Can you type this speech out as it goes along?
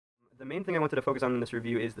The main thing I wanted to focus on in this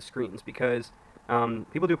review is the screens, because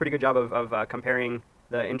people do a pretty good job of comparing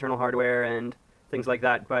the internal hardware and things like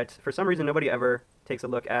that, but for some reason nobody ever takes a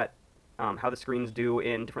look at how the screens do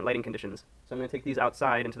in different lighting conditions. So I'm going to take these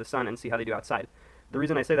outside into the sun and see how they do outside. The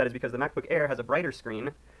reason I say that is because the MacBook Air has a brighter screen,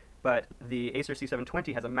 but the Acer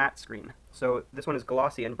c720 has a matte screen. So this one is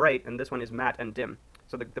glossy and bright, and this one is matte and dim.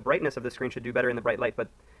 So the brightness of the screen should do better in the bright light, but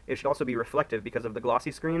it should also be reflective because of the glossy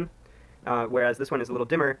screen, whereas this one is a little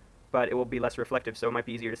dimmer, but it will be less reflective, so it might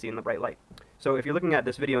be easier to see in the bright light. So if you're looking at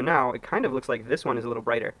this video now, it kind of looks like this one is a little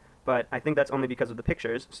brighter, but I think that's only because of the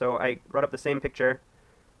pictures. So I brought up the same picture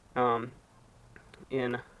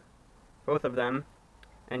in both of them,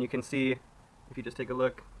 and you can see, if you just take a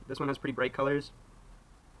look, this one has pretty bright colors.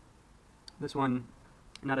 This one,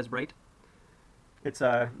 not as bright. It's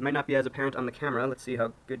might not be as apparent on the camera. Let's see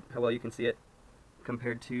how well you can see it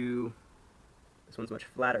compared to this one's much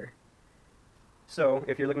flatter. So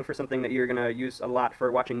if you're looking for something that you're going to use a lot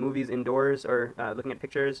for watching movies indoors or looking at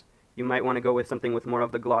pictures, you might want to go with something with more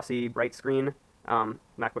of the glossy, bright screen.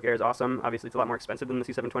 MacBook Air is awesome. Obviously it's a lot more expensive than the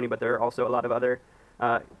c720, but there are also a lot of other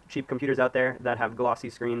cheap computers out there that have glossy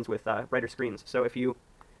screens with brighter screens. So if you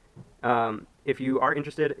are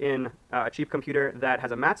interested in a cheap computer that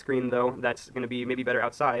has a matte screen, though, that's going to be maybe better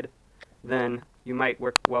outside, then you might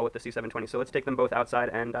work well with the c720. So let's take them both outside,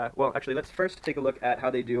 and well, actually, let's first take a look at how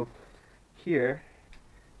they do here.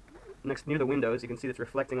 Near the windows, you can see it's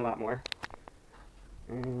reflecting a lot more.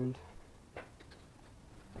 And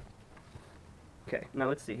okay, now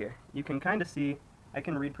let's see here. You can kind of see I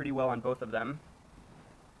can read pretty well on both of them.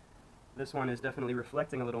 This one is definitely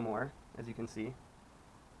reflecting a little more, as you can see.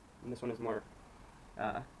 And this one is more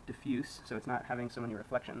diffuse, so it's not having so many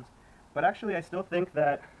reflections. But actually, I still think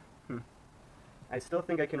that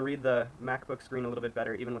I can read the MacBook screen a little bit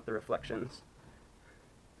better, even with the reflections.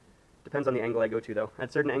 Depends on the angle I go to, though.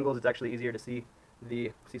 At certain angles, it's actually easier to see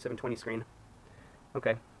the c720 screen.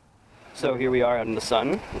 Okay, so here we are out in the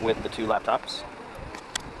sun with the two laptops.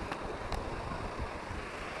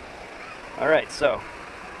 Alright, so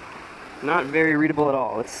not very readable at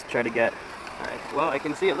all. Let's try to get... Alright, well, I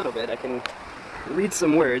can see a little bit. I can read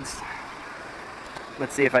some words.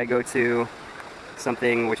 Let's see if I go to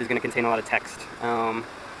something which is going to contain a lot of text.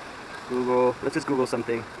 Google, let's just Google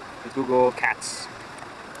something. Let's Google cats.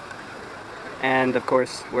 And of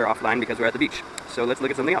course, we're offline because we're at the beach. So let's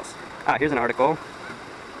look at something else. Here's an article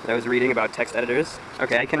that I was reading about text editors.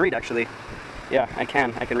 Okay, I can read actually. Yeah, I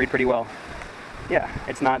can read pretty well. Yeah,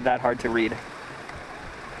 it's not that hard to read.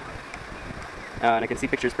 And I can see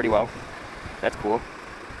pictures pretty well. That's cool.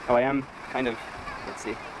 Oh, I am kind of, let's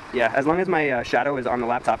see. Yeah, as long as my shadow is on the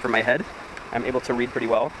laptop for my head, I'm able to read pretty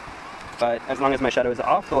well. But as long as my shadow is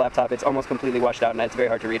off the laptop, it's almost completely washed out and it's very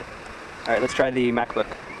hard to read. Alright, let's try the MacBook.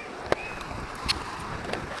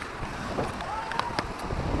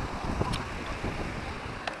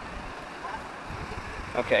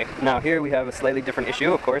 Okay, now here we have a slightly different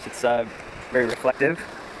issue, of course. It's very reflective.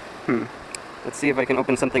 Let's see if I can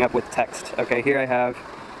open something up with text. Okay, here I have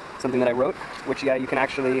something that I wrote, which, yeah, you can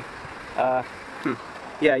actually,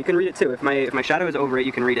 yeah, you can read it too. If my shadow is over it,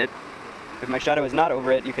 you can read it. If my shadow is not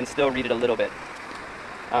over it, you can still read it a little bit.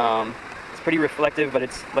 It's pretty reflective, but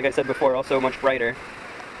it's, like I said before, also much brighter.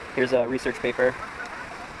 Here's a research paper.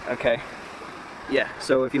 Okay. Yeah,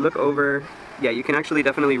 so if you look over, yeah, you can actually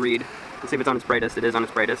definitely read. Let's see if it's on its brightest. It is on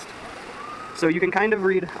its brightest. So you can kind of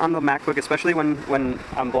read on the MacBook, especially when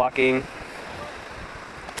I'm blocking,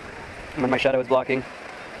 when my shadow is blocking.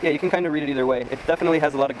 Yeah, you can kind of read it either way. It definitely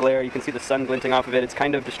has a lot of glare. You can see the sun glinting off of it. It's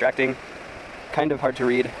kind of distracting, kind of hard to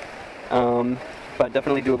read, but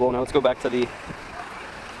definitely doable. Now let's go back to the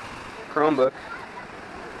Chromebook.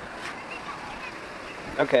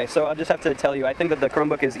 Okay, so I'll just have to tell you, I think that the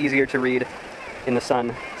Chromebook is easier to read in the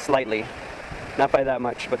sun, slightly. Not by that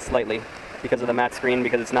much, but slightly, because of the matte screen,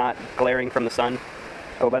 because it's not glaring from the sun.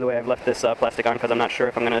 Oh, by the way, I've left this plastic on because I'm not sure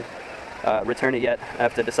if I'm going to return it yet. I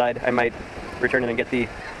have to decide. I might return it and get the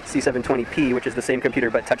c720p, which is the same computer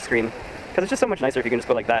but touchscreen, because it's just so much nicer if you can just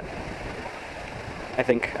go like that. I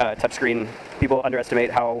think touchscreen, people underestimate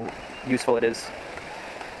how useful it is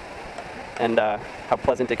and how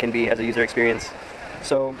pleasant it can be as a user experience.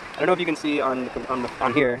 So I don't know if you can see on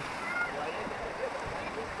here,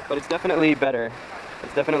 but it's definitely better.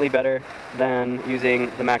 It's definitely better than using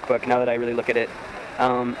the MacBook now that I really look at it.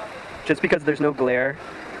 Just because there's no glare,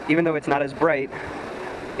 even though it's not as bright,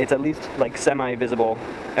 it's at least like semi-visible.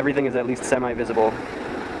 Everything is at least semi-visible.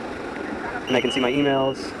 And I can see my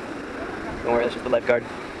emails. Don't worry, that's just the lead guard.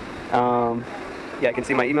 Yeah, I can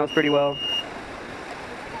see my emails pretty well.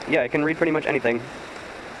 Yeah, I can read pretty much anything.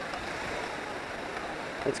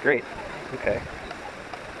 That's great. Okay.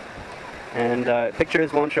 And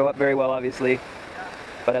pictures won't show up very well, obviously,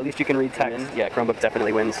 but at least you can read text. Yeah, Chromebook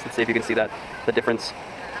definitely wins. Let's see if you can see that, the difference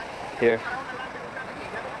here.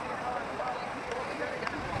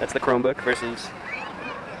 That's the Chromebook versus...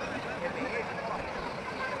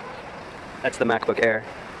 that's the MacBook Air.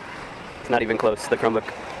 It's not even close. The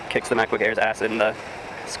Chromebook kicks the MacBook Air's ass in the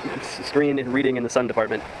screen reading in the sun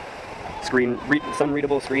department. Sun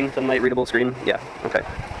readable screen, sunlight readable screen. Yeah, okay.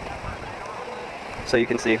 So you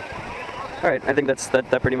can see. Alright, I think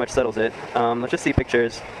that pretty much settles it. Let's just see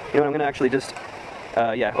pictures. You know what, I'm gonna actually just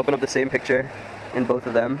open up the same picture in both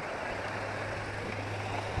of them.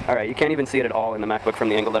 Alright, you can't even see it at all in the MacBook from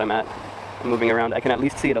the angle that I'm at. I'm moving around. I can at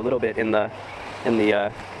least see it a little bit in the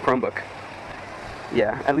Chromebook.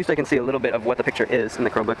 Yeah, at least I can see a little bit of what the picture is in the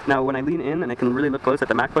Chromebook. Now when I lean in and I can really look close at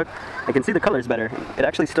the MacBook, I can see the colors better. It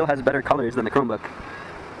actually still has better colors than the Chromebook,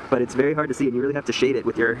 but it's very hard to see and you really have to shade it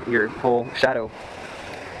with your whole shadow.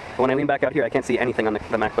 But when I lean back out here, I can't see anything on the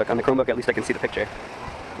MacBook. On the Chromebook, at least I can see the picture,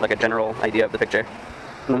 like a general idea of the picture.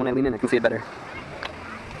 And then when I lean in, I can see it better.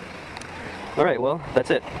 Alright, well,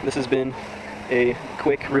 that's it. This has been a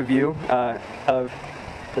quick review of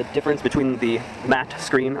the difference between the matte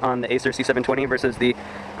screen on the Acer c720 versus the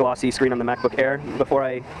glossy screen on the MacBook Air. Before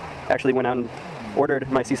I actually went out and ordered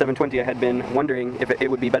my c720, I had been wondering if it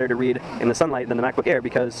would be better to read in the sunlight than the MacBook Air,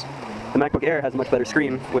 because the MacBook Air has a much better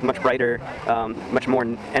screen with much brighter, much more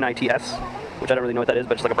nits, which I don't really know what that is,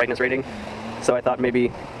 but just like a brightness rating. So I thought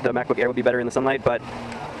maybe the MacBook Air would be better in the sunlight, but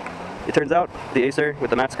it turns out the Acer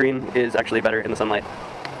with the matte screen is actually better in the sunlight.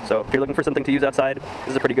 So if you're looking for something to use outside, this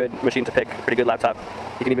is a pretty good machine to pick, a pretty good laptop.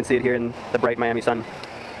 You can even see it here in the bright Miami sun.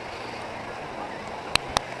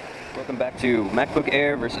 Welcome back to MacBook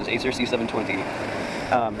Air versus Acer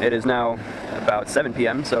c720. It is now about 7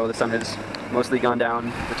 p.m., so the sun has mostly gone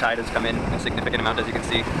down. The tide has come in a significant amount, as you can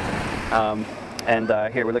see.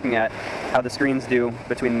 Here we're looking at how the screens do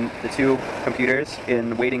between the two computers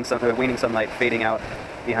in waning sunlight fading out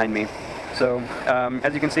behind me. So,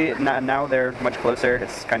 as you can see, now they're much closer.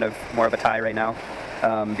 It's kind of more of a tie right now,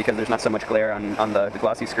 because there's not so much glare on the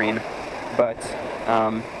glossy screen. But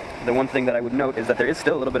the one thing that I would note is that there is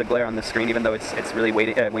still a little bit of glare on the screen, even though it's really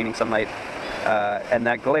waning sunlight. And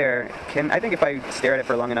that glare I think if I stare at it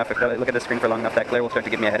for long enough, if I look at the screen for long enough, that glare will start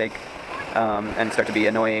to give me a headache, and start to be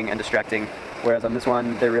annoying and distracting. Whereas on this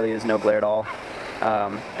one, there really is no glare at all,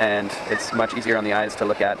 and it's much easier on the eyes to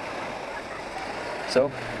look at. So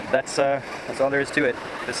that's all there is to it.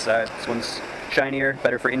 This one's shinier,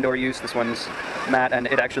 better for indoor use. This one's matte, and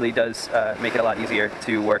it actually does make it a lot easier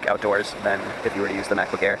to work outdoors than if you were to use the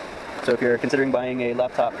MacBook Air. So if you're considering buying a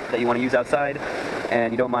laptop that you want to use outside,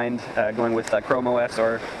 and you don't mind going with Chrome OS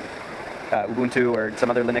or Ubuntu or some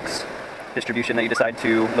other Linux distribution that you decide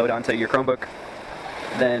to load onto your Chromebook,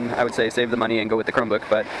 then I would say save the money and go with the Chromebook.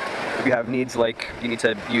 But if you have needs like you need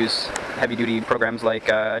to use heavy-duty programs like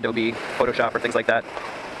Adobe Photoshop or things like that,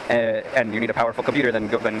 and you need a powerful computer,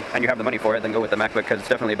 and you have the money for it, then go with the MacBook, because it's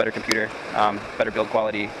definitely a better computer, better build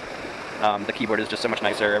quality. The keyboard is just so much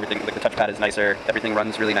nicer. Everything, like the touchpad, is nicer. Everything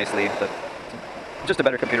runs really nicely. Just a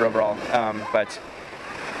better computer overall. But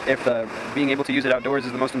if being able to use it outdoors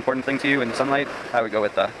is the most important thing to you in the sunlight, I would go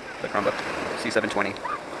with the Chromebook c720.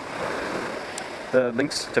 The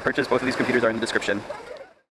links to purchase both of these computers are in the description.